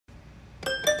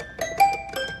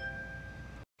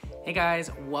Hey guys,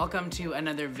 welcome to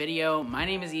another video. My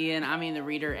name is Ian, I'm Ian the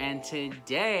Reader, and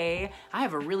today I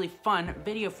have a really fun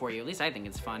video for you. At least I think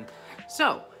it's fun.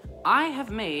 So, I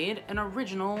have made an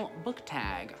original book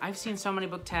tag. I've seen so many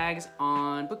book tags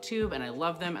on BookTube and I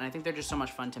love them, and I think they're just so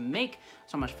much fun to make,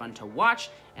 so much fun to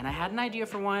watch, and I had an idea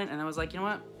for one and I was like, you know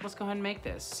what, let's go ahead and make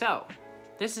this. So,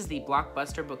 this is the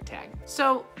Blockbuster book tag.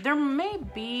 So there may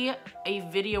be a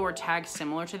video or tag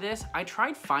similar to this. I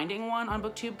tried finding one on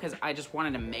BookTube because I just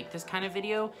wanted to make this kind of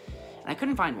video and I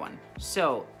couldn't find one.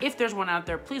 So if there's one out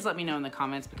there, please let me know in the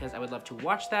comments because I would love to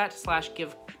watch that /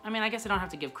 give, I guess I don't have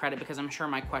to give credit because I'm sure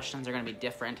my questions are gonna be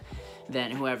different than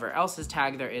whoever else's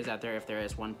tag there is out there if there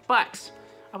is one, but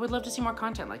I would love to see more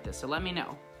content like this, so let me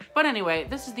know. But anyway,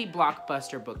 this is the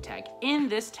Blockbuster book tag. In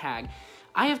this tag,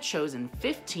 I have chosen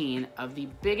 15 of the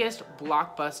biggest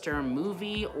blockbuster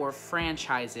movie or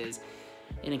franchises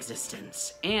in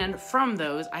existence. And from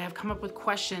those, I have come up with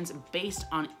questions based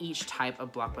on each type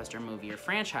of blockbuster movie or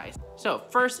franchise. So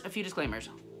first, a few disclaimers.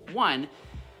 One,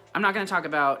 I'm not gonna talk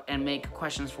about and make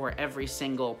questions for every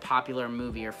single popular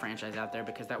movie or franchise out there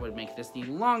because that would make this the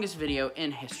longest video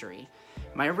in history.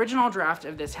 My original draft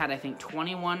of this had, I think,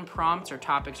 21 prompts or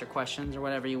topics or questions or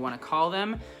whatever you wanna call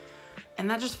them. And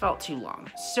that just felt too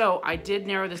long. So I did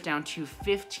narrow this down to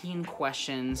 15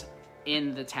 questions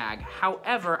in the tag.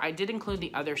 However, I did include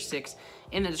the other 6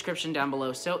 in the description down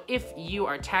below. So if you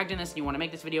are tagged in this and you want to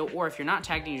make this video, or if you're not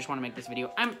tagged and you just want to make this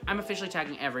video, I'm officially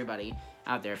tagging everybody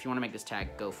out there. If you want to make this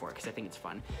tag, go for it, because I think it's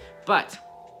fun. But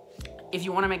if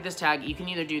you want to make this tag, you can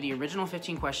either do the original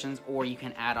 15 questions or you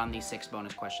can add on these 6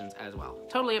 bonus questions as well.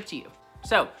 Totally up to you.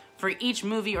 So, for each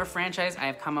movie or franchise, I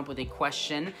have come up with a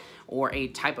question or a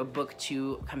type of book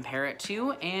to compare it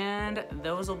to, and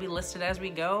those will be listed as we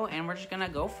go, and we're just gonna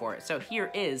go for it. So here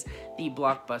is the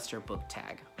Blockbuster book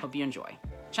tag. Hope you enjoy.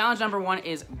 Challenge number 1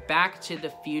 is Back to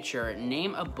the Future.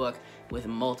 Name a book with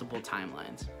multiple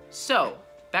timelines. So,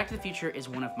 Back to the Future is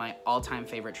one of my all-time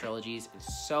favorite trilogies.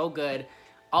 It's so good.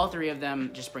 All 3 of them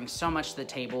just bring so much to the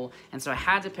table, and so I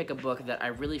had to pick a book that I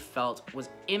really felt was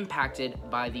impacted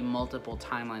by the multiple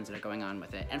timelines that are going on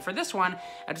with it. And for this one,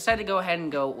 I decided to go ahead and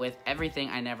go with Everything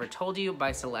I Never Told You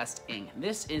by Celeste Ng.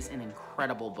 This is an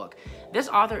incredible book. This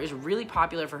author is really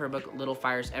popular for her book Little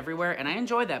Fires Everywhere, and I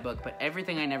enjoyed that book, but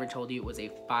Everything I Never Told You was a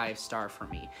 5-star for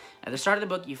me. At the start of the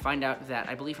book, you find out that,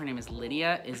 I believe her name is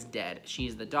Lydia, is dead.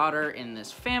 She's the daughter in this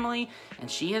family,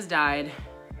 and she has died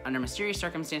under mysterious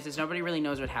circumstances. Nobody really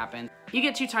knows what happened. You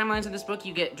get 2 timelines in this book.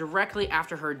 You get directly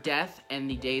after her death and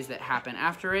the days that happen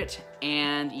after it,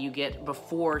 and you get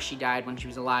before she died when she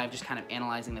was alive, just kind of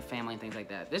analyzing the family and things like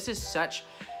that. This is such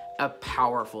a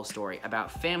powerful story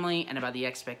about family and about the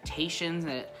expectations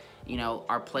that, you know,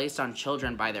 are placed on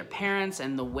children by their parents,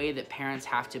 and the way that parents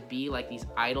have to be like these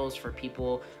idols for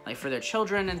people, like for their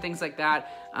children and things like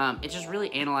that. It just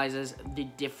really analyzes the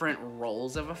different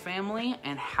roles of a family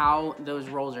and how those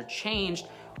roles are changed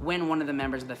when one of the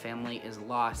members of the family is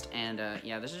lost. And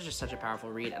yeah, this is just such a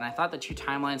powerful read, and I thought the 2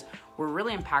 timelines were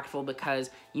really impactful because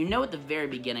you know at the very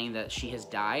beginning that she has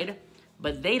died,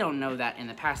 but they don't know that in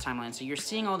the past timeline. So you're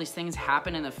seeing all these things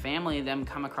happen in the family, them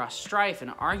come across strife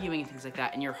and arguing and things like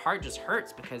that, and your heart just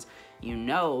hurts because you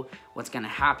know what's gonna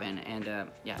happen. And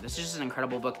yeah, this is just an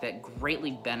incredible book that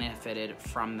greatly benefited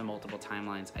from the multiple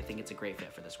timelines. I think it's a great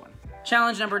fit for this one.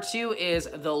 Challenge number 2 is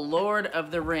The Lord of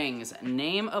the Rings.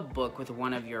 Name a book with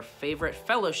one of your favorite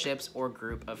fellowships or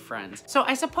group of friends. So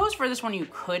I suppose for this one you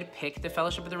could pick The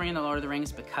Fellowship of the Ring and The Lord of the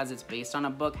Rings because it's based on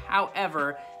a book.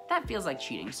 However, that feels like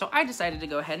cheating. So I decided to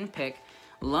go ahead and pick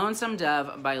Lonesome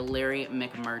Dove by Larry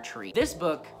McMurtry. This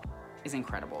book is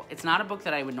incredible. It's not a book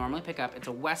that I would normally pick up. It's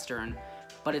a Western,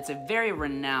 but it's a very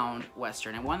renowned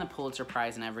Western. It won the Pulitzer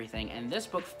Prize and everything. And this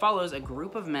book follows a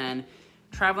group of men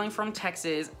traveling from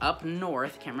Texas up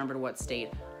north, can't remember to what state,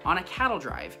 on a cattle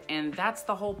drive. And that's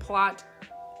the whole plot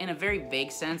in a very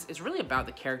vague sense. It's really about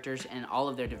the characters and all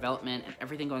of their development and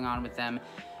everything going on with them.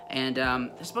 And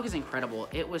this book is incredible.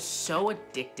 It was so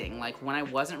addicting. Like, when I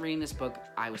wasn't reading this book,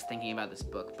 I was thinking about this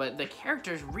book. But the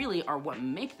characters really are what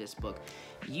make this book.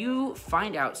 You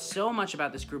find out so much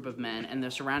about this group of men and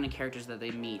the surrounding characters that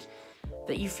they meet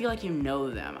that you feel like you know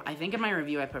them. I think in my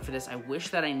review I put for this, I wish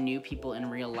that I knew people in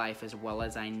real life as well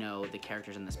as I know the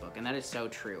characters in this book. And that is so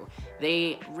true.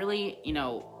 They really, you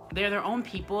know, they're their own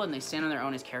people and they stand on their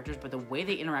own as characters, but the way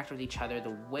they interact with each other,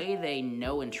 the way they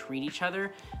know and treat each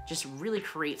other, just really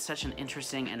creates such an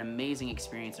interesting and amazing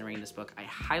experience in reading this book. I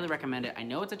highly recommend it. I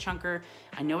know it's a chunker,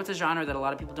 I know it's a genre that a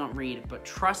lot of people don't read, but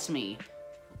trust me,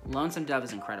 Lonesome Dove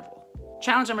is incredible.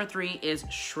 Challenge number 3 is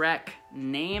Shrek.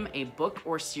 Name a book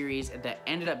or series that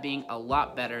ended up being a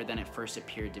lot better than it first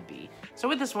appeared to be. So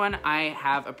with this one, I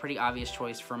have a pretty obvious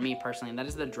choice for me personally, and that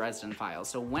is the Dresden Files.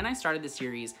 So when I started the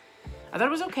series, I thought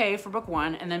it was okay for book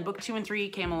 1, and then book 2 and 3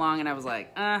 came along, and I was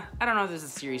like, I don't know if this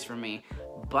is a series for me.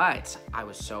 But I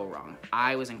was so wrong.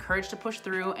 I was encouraged to push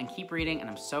through and keep reading, and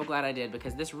I'm so glad I did,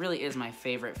 because this really is my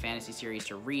favorite fantasy series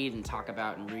to read and talk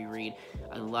about and reread.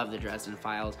 I love the Dresden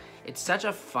Files. It's such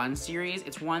a fun series.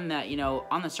 It's one that, you know,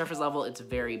 on the surface level, it's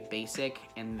very basic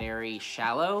and very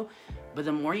shallow, but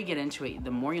the more you get into it,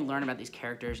 the more you learn about these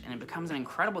characters, and it becomes an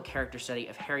incredible character study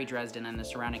of Harry Dresden and the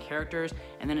surrounding characters.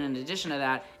 And then in addition to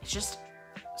that, it's just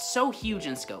so huge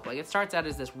in scope. Like, it starts out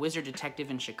as this wizard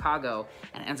detective in Chicago,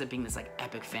 and it ends up being this like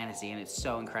epic fantasy, and it's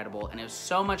so incredible, and it was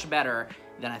so much better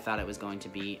than I thought it was going to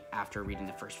be after reading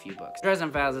the first few books.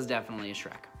 Dresden Files is definitely a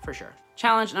Shrek, for sure.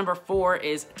 Challenge number 4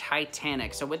 is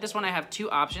Titanic. So with this one, I have 2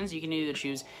 options. You can either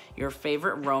choose your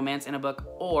favorite romance in a book,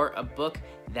 or a book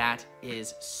that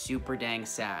is super dang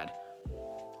sad.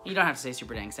 You don't have to say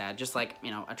super dang sad, just like, you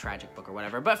know, a tragic book or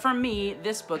whatever. But for me,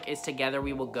 this book is Together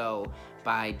We Will Go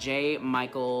by J.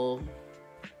 Michael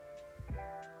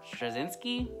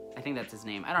Straczynski? I think that's his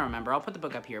name. I don't remember. I'll put the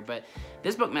book up here, but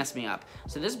this book messed me up.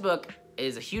 So this book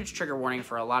is a huge trigger warning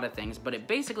for a lot of things, but it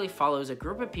basically follows a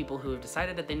group of people who have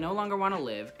decided that they no longer want to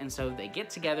live, and so they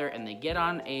get together and they get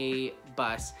on a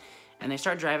bus, and they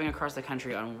start driving across the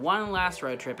country on one last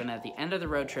road trip, and at the end of the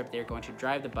road trip, they're going to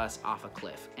drive the bus off a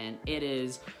cliff. And it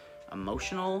is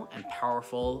emotional and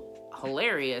powerful,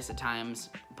 hilarious at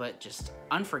times, but just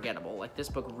unforgettable. Like, this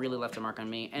book really left a mark on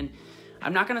me. And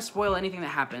I'm not gonna spoil anything that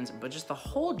happens, but just the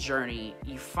whole journey,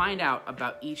 you find out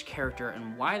about each character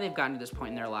and why they've gotten to this point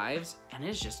in their lives, and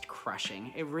it's just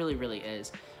crushing. It really, really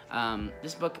is.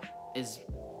 This book is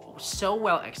so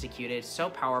well executed, so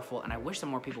powerful, and I wish that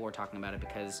more people were talking about it,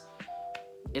 because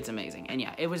it's amazing. And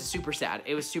yeah, it was super sad.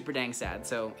 It was super dang sad.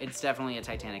 So it's definitely a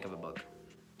Titanic of a book.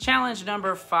 Challenge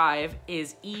number 5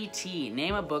 is E.T.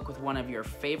 Name a book with one of your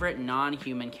favorite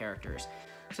non-human characters.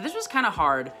 So this was kind of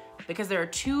hard because there are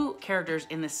 2 characters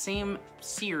in the same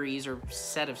series or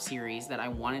set of series that I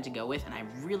wanted to go with, and I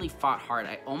really fought hard.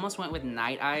 I almost went with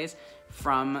Night Eyes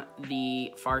from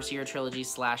the Farseer trilogy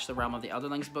 / the Realm of the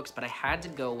Elderlings books, but I had to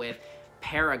go with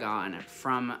Paragon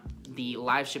from the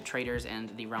Live Ship Traders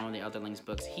and the Realm of the Elderlings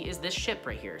books. He is this ship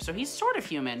right here. So he's sort of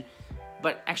human,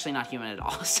 but actually not human at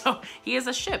all. So he is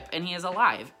a ship, and he is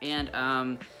alive.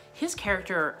 And his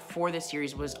character for this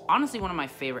series was honestly one of my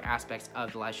favorite aspects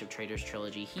of the Live Ship Traders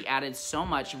trilogy. He added so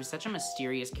much. He was such a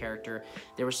mysterious character.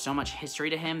 There was so much history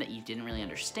to him that you didn't really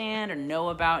understand or know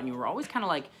about, and you were always kind of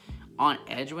like on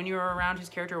edge when you were around his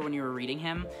character or when you were reading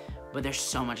him. But there's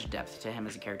so much depth to him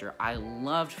as a character. I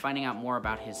loved finding out more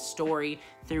about his story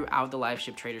throughout the Live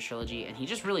Ship Traders trilogy, and he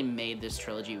just really made this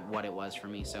trilogy what it was for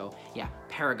me. So yeah,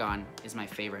 Paragon is my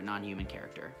favorite non-human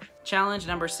character. Challenge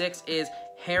number 6 is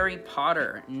Harry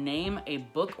Potter. Name a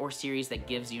book or series that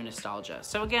gives you nostalgia.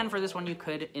 So again, for this one, you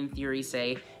could, in theory,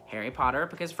 say Harry Potter,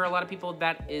 because for a lot of people,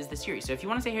 that is the series. So if you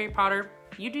want to say Harry Potter,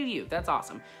 you do you. That's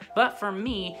awesome. But for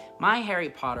me, my Harry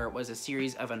Potter was a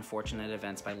series of unfortunate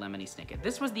events by Lemony Snicket.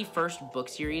 This was the first book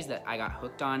series that I got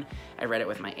hooked on. I read it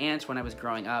with my aunt when I was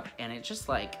growing up, and it just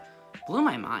like blew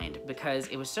my mind because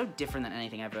it was so different than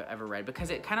anything I've ever read, because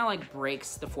it kind of like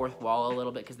breaks the fourth wall a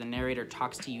little bit because the narrator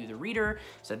talks to you, the reader.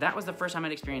 So that was the first time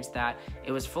I'd experienced that.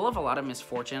 It was full of a lot of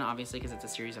misfortune, obviously, because it's a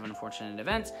series of unfortunate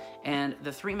events, and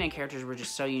the 3 main characters were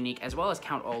just so unique, as well as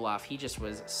Count Olaf. He just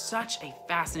was such a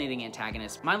fascinating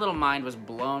antagonist. My little mind was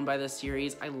blown by this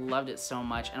series. I loved it so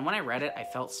much, and when I read it, I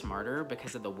felt smarter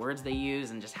because of the words they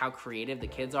use and just how creative the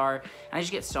kids are, and I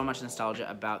just get so much nostalgia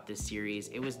about this series.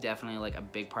 It was definitely like a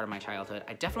big part of my childhood.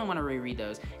 I definitely want to reread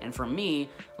those, and for me,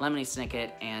 Lemony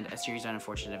Snicket and A Series of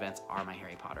Unfortunate Events are my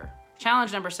Harry Potter.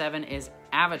 Challenge number 7 is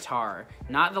Avatar.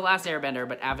 Not The Last Airbender,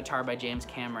 but Avatar by James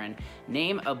Cameron.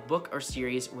 Name a book or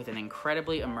series with an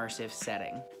incredibly immersive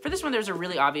setting. For this one, there's a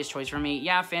really obvious choice for me.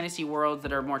 Yeah, fantasy worlds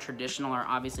that are more traditional are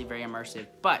obviously very immersive,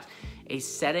 but a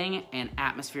setting and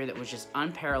atmosphere that was just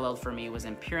unparalleled for me was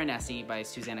in Piranesi by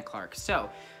Susanna Clarke. So,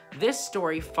 this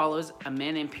story follows a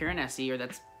man named Piranesi, or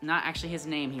that's not actually his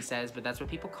name, he says, but that's what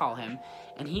people call him,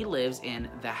 and he lives in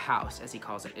the house, as he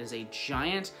calls it. It is a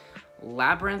giant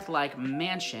labyrinth-like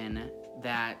mansion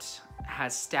that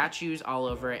has statues all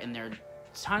over it, and there are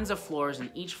tons of floors,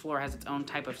 and each floor has its own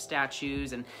type of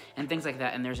statues and things like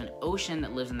that, and there's an ocean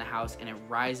that lives in the house, and it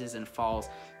rises and falls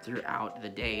throughout the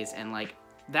days, and like,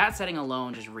 that setting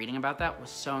alone, just reading about that, was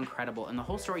so incredible. And the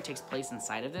whole story takes place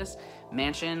inside of this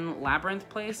mansion labyrinth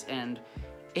place, and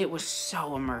it was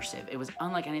so immersive. It was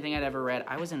unlike anything I'd ever read.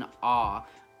 I was in awe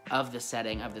of the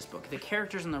setting of this book. The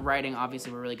characters and the writing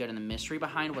obviously were really good, and the mystery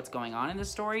behind what's going on in this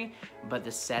story, but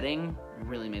the setting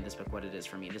really made this book what it is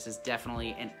for me. This is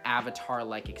definitely an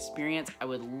Avatar-like experience. I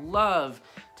would love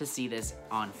to see this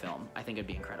on film. I think it'd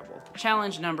be incredible.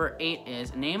 Challenge number 8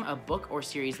 is name a book or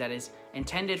series that is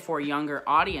intended for younger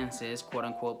audiences, quote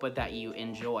unquote, but that you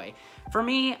enjoy. For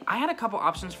me, I had a couple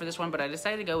options for this one, but I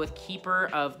decided to go with Keeper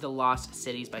of the Lost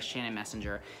Cities by Shannon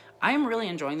Messenger. I am really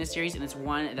enjoying this series, and it's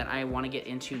one that I want to get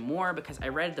into more because I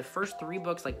read the first 3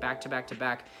 books like back to back to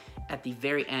back at the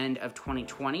very end of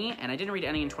 2020, and I didn't read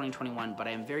any in 2021, but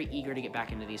I am very eager to get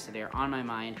back into these, so they are on my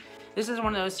mind. This is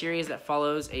one of those series that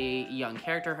follows a young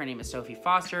character. Her name is Sophie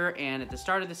Foster, and at the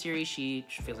start of the series, she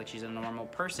feels like she's a normal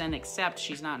person, except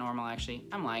she's not normal, actually.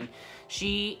 I'm lying.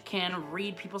 She can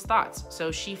read people's thoughts,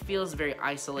 so she feels very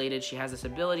isolated. She has this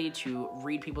ability to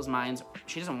read people's minds.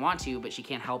 She doesn't want to, but she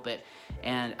can't help it,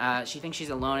 and she thinks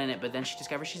she's alone in it, but then she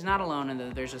discovers she's not alone, and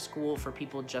that there's a school for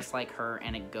people just like her,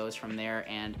 and it goes from there.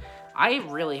 And I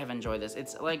really have enjoyed this.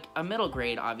 It's like a middle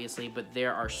grade, obviously, but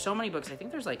there are so many books. I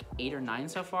think there's like 8 or 9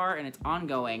 so far, and it's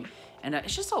ongoing, and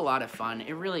it's just a lot of fun.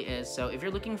 It really is. So if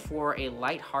you're looking for a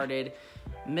lighthearted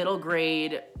middle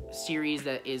grade series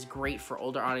that is great for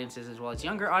older audiences as well as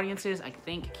younger audiences, I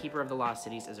think Keeper of the Lost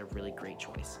Cities is a really great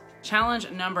choice. Challenge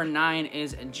number 9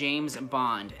 is James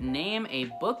Bond. Name a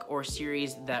book or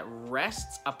series that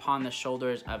rests upon the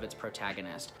shoulders of its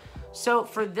protagonist. So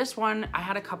for this one, I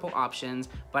had a couple options,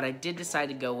 but I did decide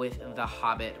to go with The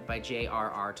Hobbit by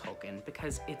J.R.R. Tolkien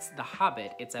because it's The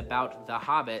Hobbit. It's about The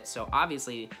Hobbit, so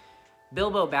obviously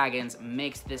Bilbo Baggins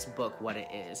makes this book what it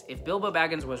is. If Bilbo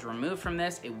Baggins was removed from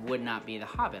this, it would not be The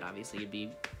Hobbit. Obviously, it'd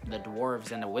be The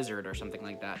Dwarves and a Wizard or something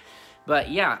like that.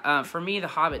 But yeah, for me, The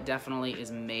Hobbit definitely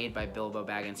is made by Bilbo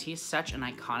Baggins. He's such an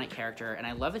iconic character, and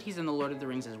I love that he's in The Lord of the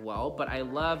Rings as well, but I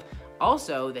love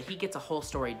also that he gets a whole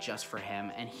story just for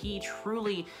him, and he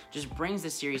truly just brings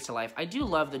this series to life. I do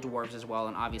love the dwarves as well,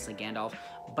 and obviously Gandalf,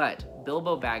 but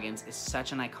Bilbo Baggins is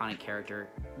such an iconic character.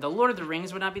 The Lord of the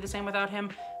Rings would not be the same without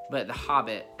him, but The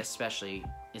Hobbit especially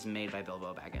is made by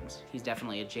Bilbo Baggins. He's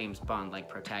definitely a James Bond-like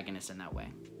protagonist in that way.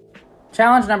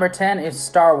 Challenge number 10 is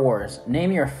Star Wars.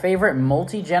 Name your favorite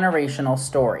multi-generational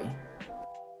story.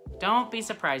 Don't be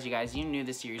surprised, you guys. You knew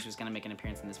this series was going to make an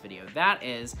appearance in this video. That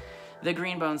is The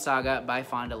Greenbone Saga by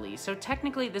Fonda Lee. So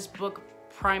technically, this book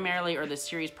primarily, or this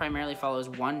series primarily follows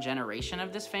one generation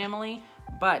of this family,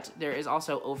 but there is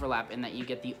also overlap in that you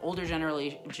get the older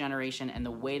generation and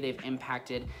the way they've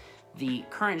impacted the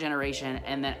current generation,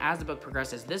 and then as the book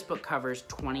progresses, this book covers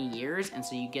 20 years, and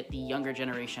so you get the younger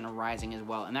generation arising as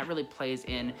well, and that really plays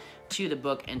in to the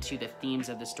book and to the themes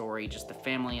of the story, just the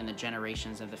family and the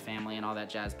generations of the family and all that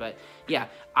jazz. But yeah,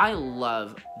 I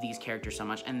love these characters so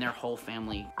much, and their whole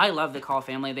family. I love the Call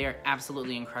family. They are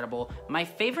absolutely incredible. My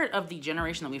favorite of the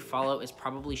generation that we follow is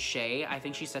probably Shay. I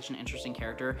think she's such an interesting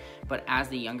character, but as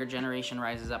the younger generation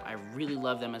rises up, I really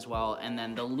love them as well, and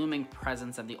then the looming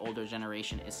presence of the older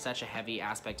generation is such a heavy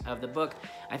aspect of the book.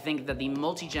 I think that the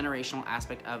multi-generational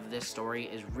aspect of this story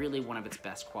is really one of its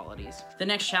best qualities. The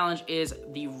next challenge is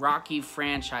the Rocky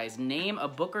franchise. Name a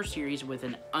book or series with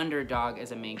an underdog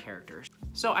as a main character.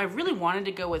 So I really wanted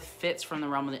to go with Fitz from the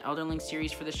Realm of the Elderling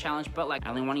series for this challenge, but like I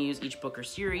only want to use each book or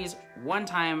series one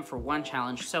time for one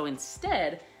challenge, so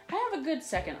instead I have a good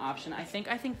second option. I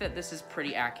think that this is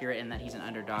pretty accurate in that he's an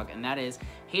underdog, and that is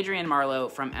Hadrian Marlowe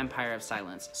from Empire of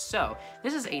Silence. So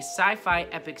this is a sci-fi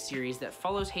epic series that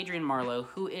follows Hadrian Marlowe,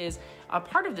 who is a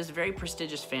part of this very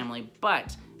prestigious family,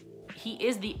 but he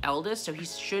is the eldest, so he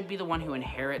should be the one who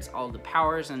inherits all the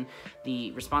powers and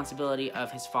the responsibility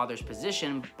of his father's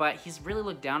position, but he's really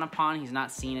looked down upon. He's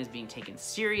not seen as being taken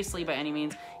seriously by any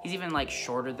means. He's even like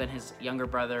shorter than his younger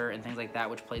brother and things like that,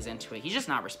 which plays into it. He's just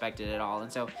not respected at all,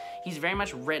 and so he's very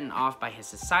much written off by his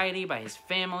society, by his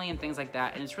family, and things like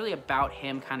that, and it's really about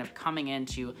him kind of coming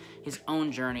into his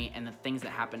own journey and the things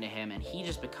that happen to him, and he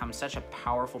just becomes such a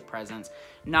powerful presence,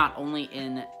 not only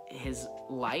in his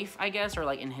life, I guess, or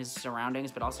like in his surroundings,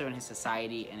 but also in his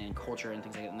society and in culture and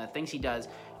things like that. And the things he does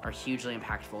are hugely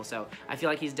impactful. So I feel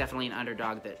like he's definitely an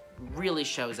underdog that really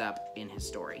shows up in his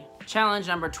story. Challenge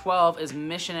number 12 is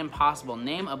Mission Impossible.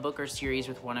 Name a book or series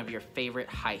with one of your favorite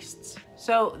heists.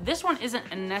 So this one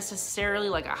isn't necessarily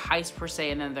like a heist per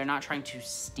se, and then they're not trying to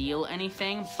steal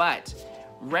anything, but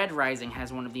Red Rising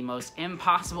has one of the most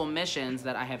impossible missions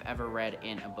that I have ever read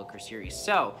in a book or series.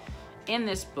 So in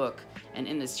this book and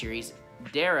in this series,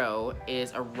 Darrow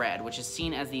is a red, which is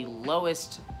seen as the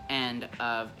lowest end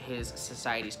of his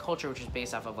society's culture, which is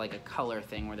based off of like a color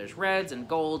thing where there's reds and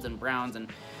golds and browns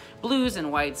and blues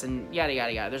and whites and yada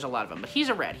yada yada. There's a lot of them, but he's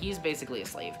a red. He's basically a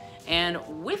slave. And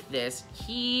with this,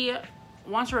 he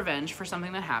wants revenge for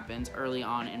something that happens early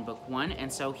on in book 1,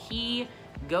 and so he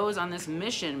goes on this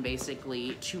mission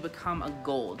basically to become a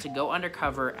gold, to go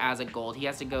undercover as a gold. He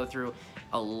has to go through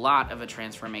a lot of a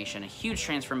transformation, a huge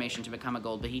transformation to become a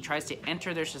gold, but he tries to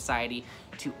enter their society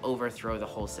to overthrow the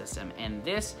whole system. And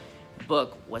this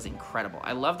book was incredible.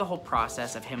 I love the whole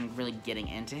process of him really getting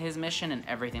into his mission and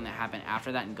everything that happened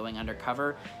after that and going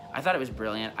undercover. I thought it was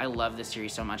brilliant. I love this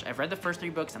series so much. I've read the first 3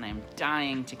 books and I am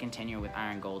dying to continue with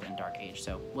Iron Gold and Dark Age,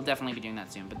 so we'll definitely be doing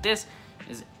that soon. But this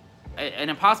is an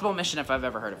impossible mission if I've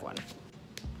ever heard of one.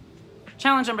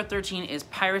 Challenge number 13 is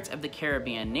Pirates of the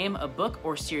Caribbean. Name a book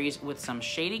or series with some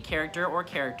shady character or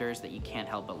characters that you can't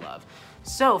help but love.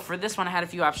 So for this one, I had a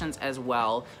few options as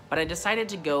well, but I decided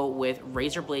to go with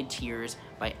Razorblade Tears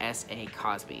by S.A.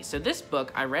 Cosby. So this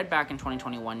book I read back in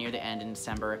 2021 near the end in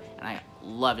December, and I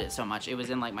loved it so much. It was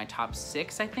in like my top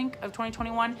 6, I think, of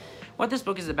 2021. What this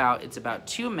book is about, it's about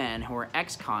 2 men who are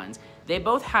ex-cons. They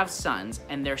both have sons,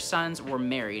 and their sons were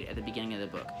married at the beginning of the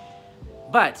book.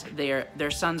 But their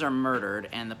sons are murdered,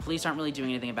 and the police aren't really doing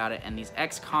anything about it, and these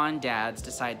ex-con dads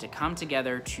decide to come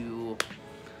together to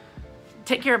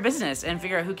take care of business and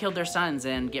figure out who killed their sons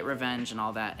and get revenge and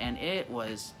all that. And it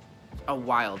was a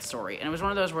wild story. And it was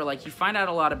one of those where, like, you find out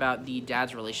a lot about the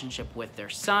dad's relationship with their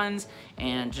sons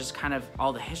and just kind of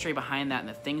all the history behind that and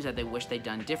the things that they wish they'd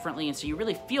done differently. And so you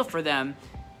really feel for them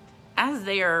as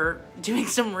they are doing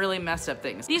some really messed up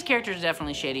things. These characters are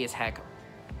definitely shady as heck,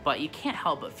 but you can't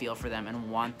help but feel for them and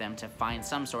want them to find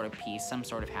some sort of peace, some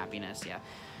sort of happiness, yeah.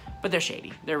 But they're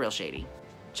shady. They're real shady.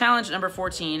 Challenge number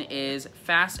 14 is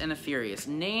Fast and the Furious.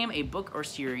 Name a book or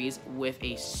series with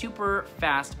a super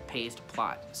fast-paced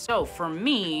plot. So for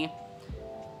me,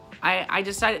 I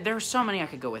decided there are so many I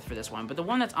could go with for this one, but the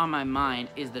one that's on my mind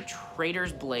is The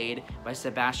Traitor's Blade by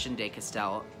Sebastian de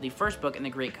Castell, the first book in the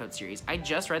Greatcoat series. I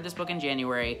just read this book in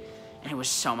January, and it was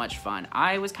so much fun.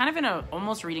 I was kind of in a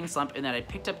almost reading slump in that I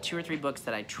picked up 2 or 3 books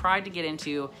that I tried to get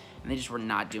into, and they just were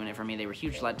not doing it for me. They were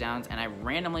huge letdowns, and I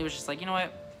randomly was just like, you know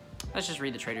what? Let's just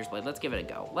read The Traitor's Blade. Let's give it a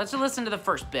go. Let's listen to the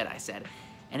first bit, I said.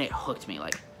 And it hooked me,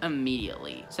 like,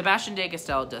 immediately. Sebastian de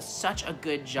Castell does such a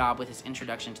good job with his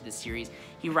introduction to this series.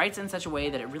 He writes in such a way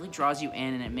that it really draws you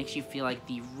in, and it makes you feel like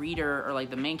the reader, or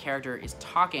like the main character, is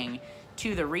talking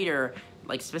to the reader,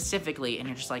 like, specifically, and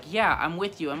you're just like, yeah, I'm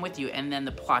with you, and then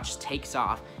the plot just takes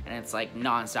off, and it's like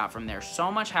non-stop from there.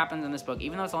 So much happens in this book,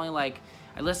 even though it's only like,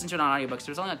 I listened to it on audiobooks, so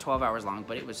it was only like 12 hours long,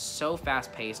 but it was so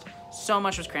fast-paced, so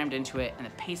much was crammed into it, and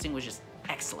the pacing was just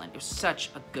excellent. It was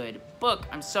such a good book.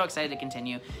 I'm so excited to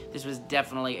continue. This was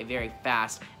definitely a very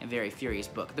fast and very furious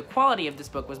book. The quality of this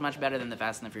book was much better than the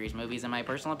Fast and the Furious movies, in my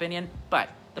personal opinion, but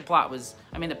the plot was,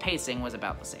 the pacing was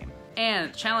about the same.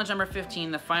 And challenge number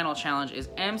 15, the final challenge, is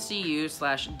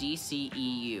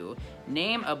MCU/DCEU.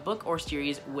 Name a book or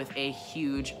series with a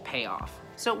huge payoff.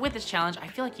 So with this challenge, I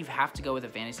feel like you have to go with a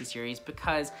fantasy series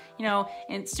because, you know,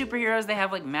 in superheroes, they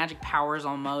have like magic powers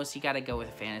almost. You gotta go with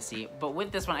a fantasy. But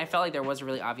with this one, I felt like there was a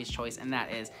really obvious choice, and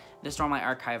that is The Stormlight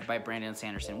Archive by Brandon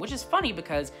Sanderson, which is funny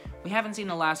because we haven't seen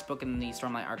the last book in the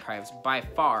Stormlight Archives by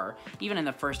far. Even in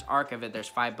the first arc of it, there's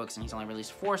 5 books and he's only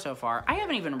released 4 so far. I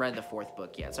haven't even read the 4th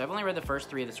book yet, so I've only read the first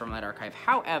 3 of the Stormlight Archive.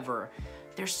 However,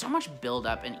 there's so much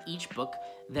build-up in each book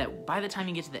that by the time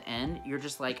you get to the end, you're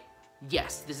just like,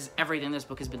 yes, this is everything this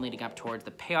book has been leading up towards.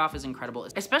 The payoff is incredible.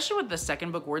 Especially with the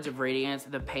second book, Words of Radiance,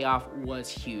 the payoff was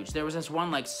huge. There was this one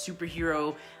like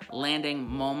superhero landing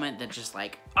moment that just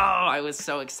like, oh, I was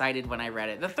so excited when I read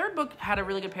it. The third book had a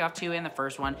really good payoff too, and the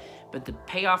first one, but the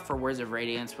payoff for Words of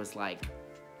Radiance was like,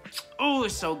 oh, it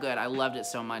was so good. I loved it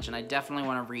so much, and I definitely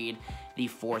want to read the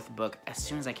 4th book as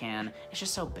soon as I can. It's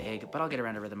just so big, but I'll get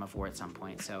around to Rhythm of War at some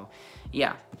point, so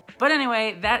yeah. But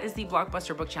anyway, that is the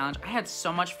Blockbuster Book Challenge. I had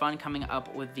so much fun coming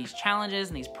up with these challenges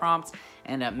and these prompts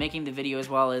and making the video, as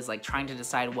well as like trying to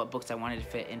decide what books I wanted to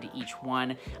fit into each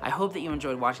one. I hope that you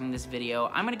enjoyed watching this video.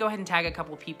 I'm going to go ahead and tag a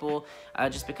couple people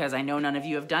just because I know none of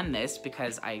you have done this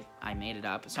because I made it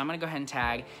up. So I'm going to go ahead and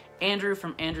tag Andrew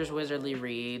from Andrew's Wizardly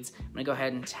Reads. I'm going to go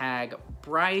ahead and tag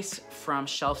Bryce from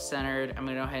Shelf Centered. I'm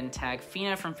going to go ahead and tag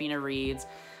Fina from Fina Reads.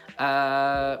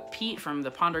 Pete from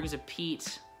The Ponderings of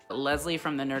Pete. Leslie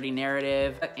from The Nerdy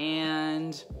Narrative.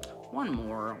 And one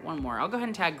more. I'll go ahead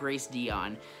and tag Grace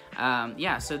Dion.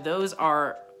 Yeah, so those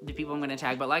are the people I'm going to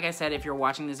tag, but like I said, if you're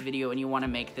watching this video and you want to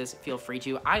make this, feel free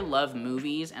to. I love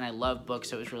movies and I love books,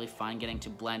 so it was really fun getting to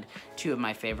blend two of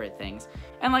my favorite things.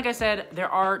 And like I said, there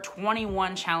are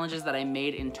 21 challenges that I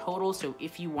made in total, so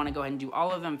if you want to go ahead and do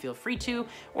all of them, feel free to,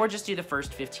 or just do the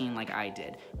first 15 like I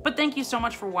did. But thank you so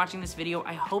much for watching this video.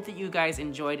 I hope that you guys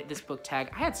enjoyed this book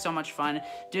tag. I had so much fun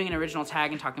doing an original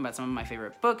tag and talking about some of my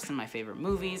favorite books and my favorite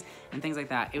movies and things like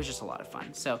that. It was just a lot of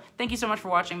fun. So thank you so much for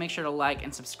watching. Make sure to like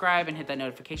and subscribe and hit that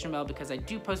notification bell, because I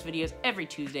do post videos every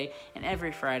Tuesday and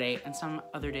every Friday and some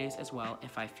other days as well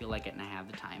if I feel like it and I have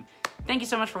the time. Thank you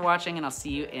so much for watching, and I'll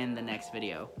see you in the next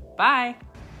video. Bye!